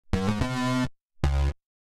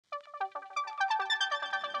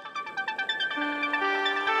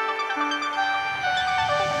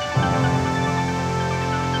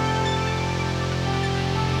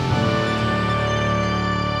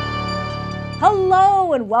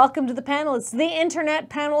Hello and welcome to the Panelists, the internet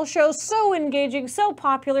panel show so engaging, so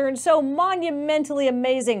popular, and so monumentally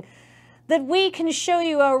amazing that we can show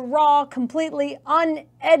you a raw, completely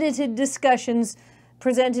unedited discussions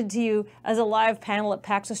presented to you as a live panel at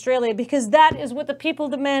PAX Australia, because that is what the people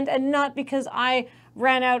demand and not because I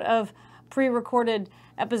ran out of pre-recorded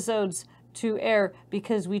episodes to air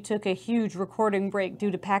because we took a huge recording break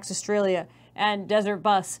due to PAX Australia and Desert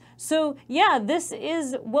Bus. So yeah, this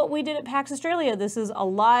is what we did at PAX Australia. This is a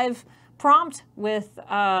live prompt with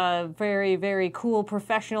very, very cool,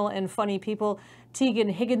 professional, and funny people, Tegan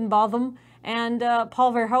Higginbotham and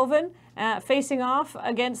Paul Verhoeven, facing off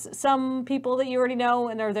against some people that you already know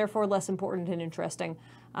and are therefore less important and interesting.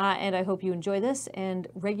 And I hope you enjoy this, and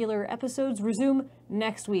regular episodes resume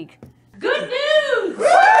next week. Good news!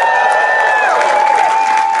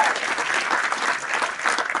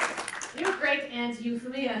 Your great aunt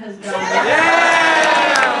Euphemia has died.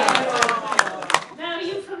 Yeah! Now,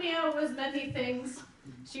 Euphemia was many things.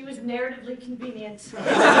 She was narratively convenient. She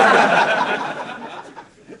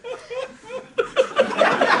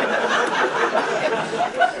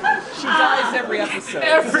dies every episode.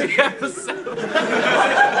 Every episode.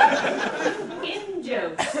 In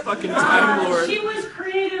jokes. Fucking Time Lord. She was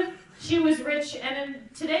creative, she was rich, and in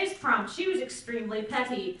today's prompt, she was extremely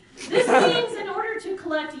petty. This means in order to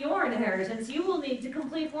collect your inheritance, you will need to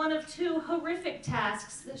complete one of two horrific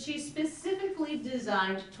tasks that she specifically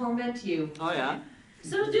designed to torment you. Oh yeah?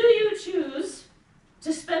 So do you choose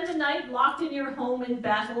to spend a night locked in your home in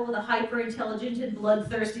battle with a hyper-intelligent and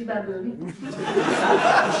bloodthirsty baboon?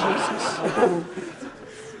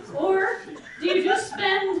 Or do you just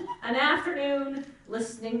spend an afternoon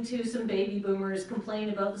listening to some baby boomers complain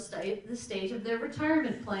about the state of their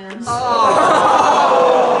retirement plans? Oh!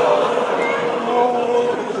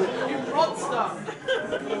 You brought stuff!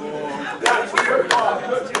 That's too far!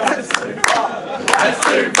 That's too far! That's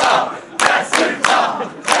too far! That's too far!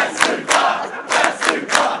 That's too far! That's too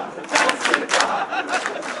far! That's too far!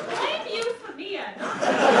 Blame Euphemia!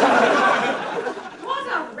 What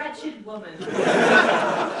a wretched woman.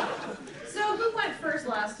 So who went first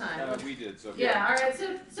last time? We did, so Yeah, alright,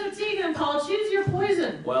 so Tegan and Paul, choose your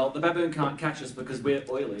poison. Well, the baboon can't catch us because we're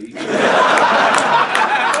oily.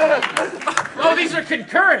 Oh, these are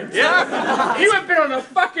concurrent! Yeah! You have been on a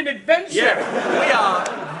fucking adventure! Yeah, we are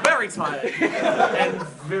very tired and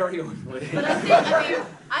very oily. But I mean,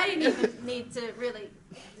 I didn't even need to really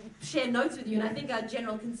share notes with you, and I think our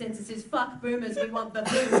general consensus is fuck boomers, we want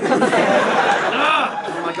baboons. Oh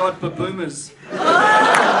my god, baboomers.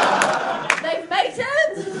 They've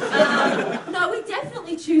mated! No, we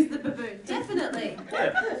definitely choose the baboon, definitely.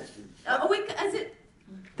 Is it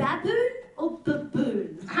baboon or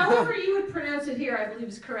baboon? However you would pronounce it here, I believe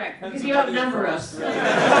is correct, because you outnumber us.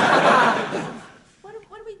 What are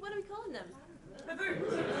we calling them?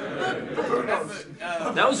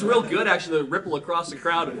 That was real good, actually, the ripple across the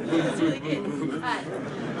crowd. That's really good. Alright,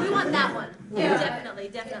 we want that one. Yeah.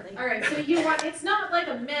 Definitely. Alright, so you want, it's not like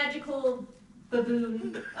a magical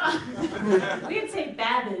baboon. We would say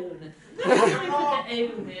baboon. Really put the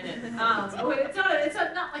oon in it. It's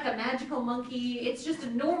not like a magical monkey, it's just a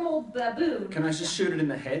normal baboon. Can I just shoot it in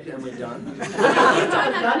the head and we're done? You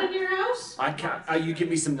have a gun in your house? I can't. You give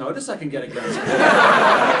me some notice, I can get a gun.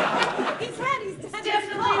 He's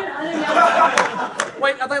Definitely an unannounced.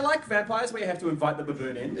 Wait, are they like vampires where you have to invite the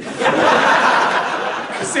baboon in?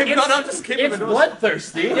 It's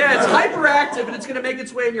bloodthirsty. Yeah, it's hyperactive and it's going to make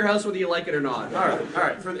its way in your house whether you like it or not.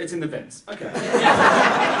 Alright, it's in the vents. Okay.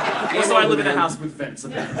 Also, I live in a house with vents.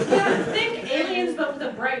 Okay. Yeah, think aliens but with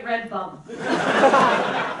a bright red bum.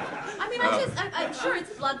 I mean, I'm sure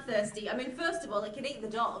it's bloodthirsty. I mean, first of all, it can eat the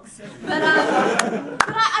dogs. But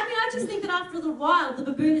I just think that after a little while, the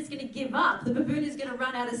baboon is going to give up. The baboon is going to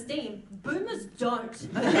run out of steam. Boomers don't,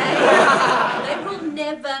 okay? They will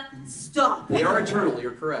never stop. They are eternal,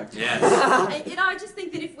 you're correct. Yes. And, I just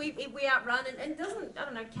think that if we outrun and doesn't, I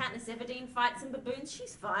don't know, Katniss Everdeen fight some baboons,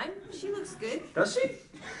 she's fine. She looks good. Does she?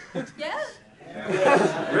 Yeah?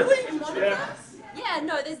 Really? And one of us? Yeah,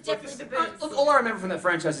 no, there's definitely baboons. Look, all I remember from that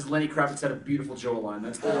franchise is Lenny Kravitz had a beautiful jawline.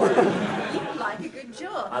 That's all I remember. You like a good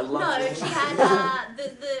jaw. I love No, it. she had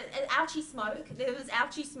the Ouchie Smoke. There was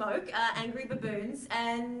Ouchie Smoke, Angry Baboons,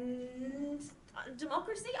 and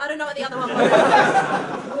Democracy? I don't know what the other one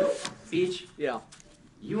was. Beach, Yeah.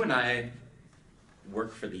 you and I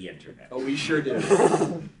work for the internet. Oh, we sure do.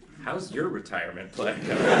 How's your retirement plan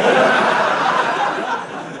going?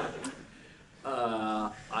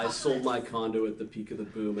 I sold my condo at the peak of the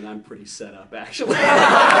boom, and I'm pretty set up, actually.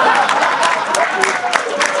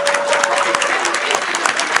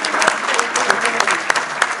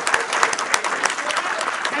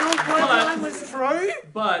 Hold on. one was true?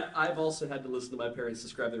 But I've also had to listen to my parents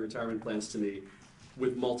describe their retirement plans to me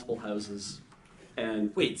with multiple houses.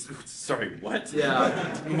 And Wait, sorry, what?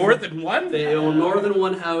 yeah, More than one? they own more than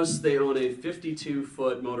one house. They own a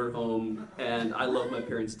 52-foot motorhome, and I love my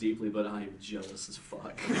parents deeply, but I am jealous as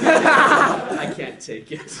fuck. I can't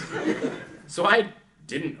take it. So I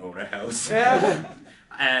didn't own a house.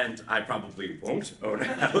 And I probably won't own a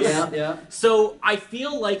house. Yeah. So I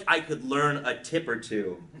feel like I could learn a tip or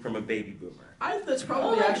two from a baby boomer. That's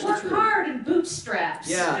probably actually work true. hard and bootstraps.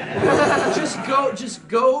 Yeah. just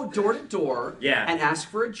go door to door. Yeah. And ask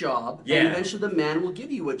for a job. Yeah. And eventually the man will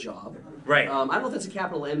give you a job. Right. I don't know if that's a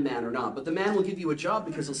capital M man or not, but the man will give you a job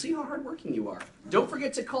because he'll see how hardworking you are. Don't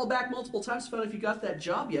forget to call back multiple times to find out if you got that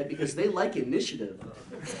job yet, because they like initiative.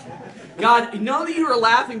 God, none of you are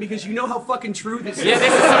laughing because you know how fucking true this is. Yeah,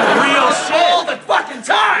 this is some real shit. All the fucking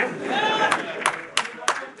time!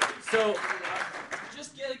 So,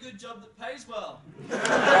 Just get a good job that pays well.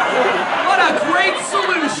 What a great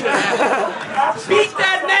solution! Beat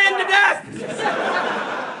that man to death!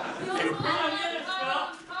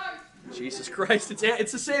 Jesus Christ,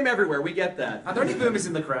 it's the same everywhere. We get that. Are there any boomers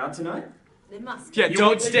in the crowd tonight? There must Yeah,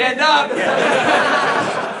 don't stand up.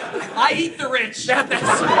 I eat the rich.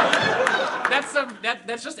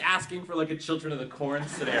 that's just asking for like a Children of the Corn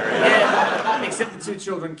scenario. Yeah. Except the two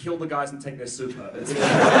children kill the guys and take their soup home. The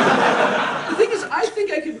thing is, I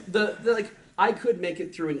think I could I could make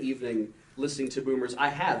it through an evening listening to boomers. I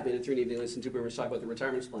have made it through an evening listening to boomers talk about the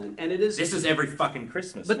retirement plan, and it is. This is every fucking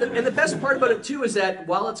Christmas. But the best part about it too is that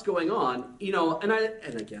while it's going on, you know, and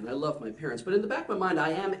again, I love my parents, but in the back of my mind, I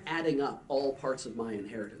am adding up all parts of my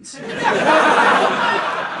inheritance. That's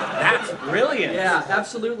brilliant. Yeah,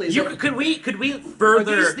 absolutely. Could we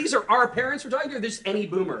further? These are our parents we're talking to, or just any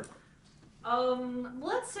boomer?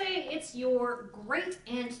 Let's say it's your great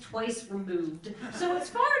aunt twice removed. So it's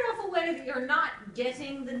far enough away that you're not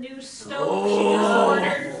getting the new stove she just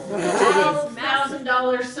ordered. The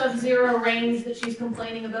 $12,000 Sub-Zero range that she's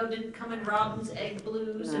complaining about didn't come in Robin's Egg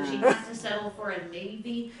Blue, so she had to settle for a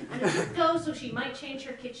navy. And it didn't go, so she might change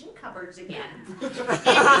her kitchen cupboards again. And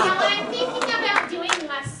I'm thinking about doing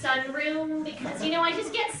a sunroom because, I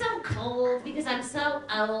just get so cold because I'm so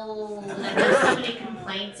old and there's so many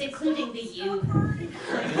complaints, including the youth.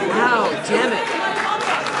 Wow, damn it.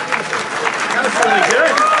 That was really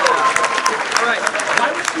good. All right. Why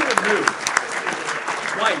was she removed?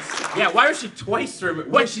 Twice. Yeah, why was she twice removed?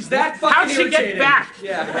 What? She's that fucking How'd she irritating. get back?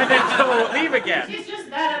 Yeah. And then go leave again. She's just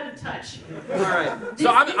that out of touch. All right. So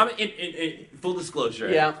I'm in full disclosure.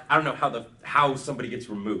 Yeah. I don't know how somebody gets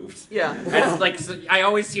removed. Yeah. And like I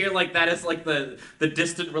always hear like that as like the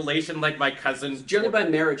distant relation, like my cousins. Generally by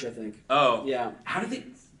marriage, I think. Oh. Yeah. How do they?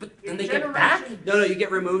 But then they get back. No, you get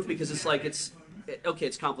removed because it's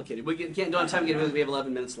complicated. We don't have time to get removed. We have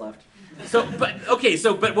 11 minutes left.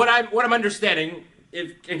 But what I'm understanding,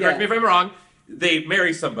 and correct me if I'm wrong, they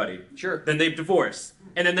marry somebody. Sure. Then they divorce,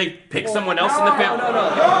 and then they pick someone else in the family. No.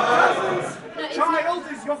 Child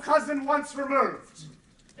is your cousin once removed.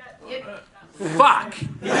 Fuck.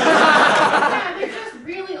 Yeah, they're just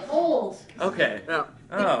really old. Okay. Yeah.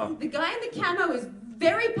 Oh. The guy in the camo is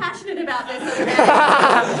very passionate about this.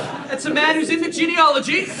 That's a man who's into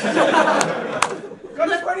genealogy.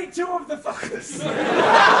 Got 22 of the fuckers.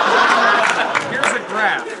 Here's a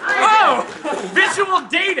graph. Oh, visual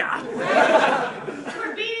data.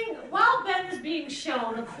 While Ben was being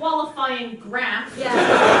shown a qualifying graph.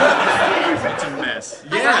 Such a mess.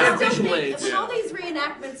 Yeah, With visual aids. all these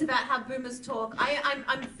reenactments about how boomers talk,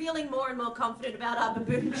 I'm feeling more and more confident about our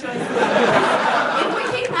baboon choices. If we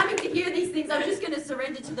keep having to hear these things, I'm just going to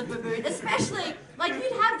surrender to the baboon. Especially, like,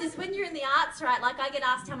 you'd have this when you're in the arts, right? Like, I get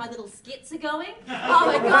asked how my little skits are going. Oh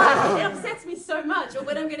my God, it upsets me so much. Or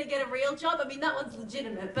when I'm going to get a real job. I mean, that one's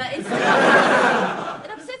legitimate, but it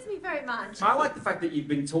upsets me very much. I like the fact that you've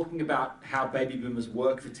been talking about how baby boomers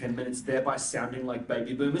work for 10 minutes, thereby sounding like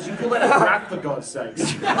baby boomers. You call that a graph, for God's sakes.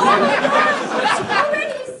 Oh my God!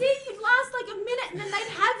 Already, you see, you'd last like a minute and then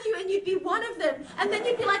they'd have you and you'd be one of them. And then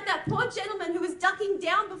you'd be like that poor gentleman who was ducking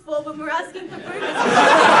down before when we were asking for boomers.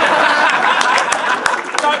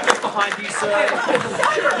 Don't look behind you, sir.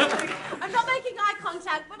 I'm not making eye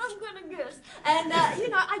contact, but I'm gonna guess. And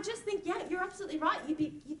I just think, yeah, you're absolutely right. You'd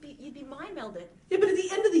be mind melded. Yeah, but at the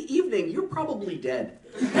end of the evening, you're probably dead.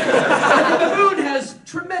 The baboon has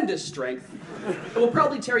tremendous strength. It will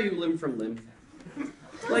probably tear you limb from limb.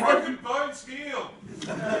 Like Broken bones heal.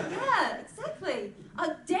 Yeah, exactly.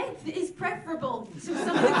 Death is preferable to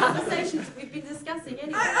some of the conversations we've been discussing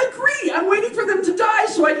anyway. I agree. I'm waiting for them to die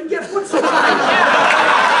so I can get what's mine.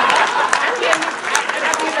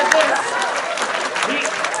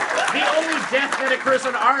 The only death that occurs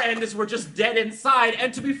on our our end is we're just dead inside,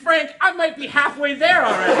 and to be frank, I might be halfway there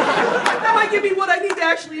already. That might give me what I need to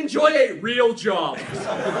actually enjoy a real job.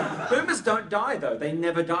 Boomers don't die, though. They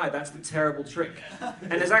never die. That's the terrible trick.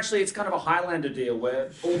 And it's kind of a Highlander deal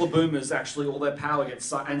where all the boomers, actually, all their power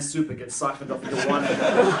and super gets siphoned off into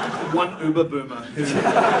one uber boomer.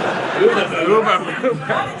 Uber boomer.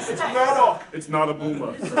 It's not a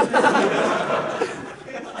boomer.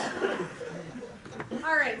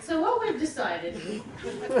 All right, so what we've decided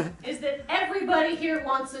is that everybody here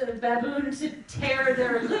wants a baboon to tear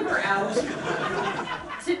their liver out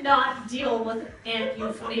to not deal with Aunt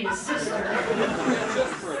Euphemie's sister.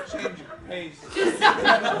 Just for a change of pace.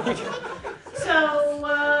 So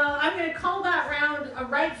I'm going to call that round a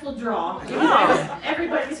rightful draw.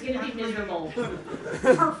 Everybody's going to be miserable.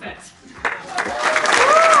 Perfect.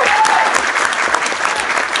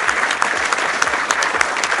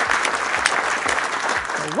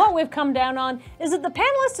 What we've come down on is that the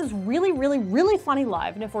Panelist is really, really, really funny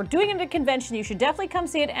live, and if we're doing it at a convention, you should definitely come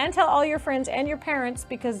see it and tell all your friends and your parents,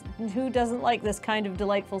 because who doesn't like this kind of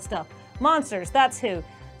delightful stuff? Monsters, that's who.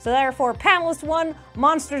 So therefore, Panelist 1,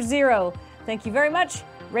 Monster 0. Thank you very much.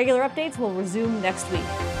 Regular updates will resume next week.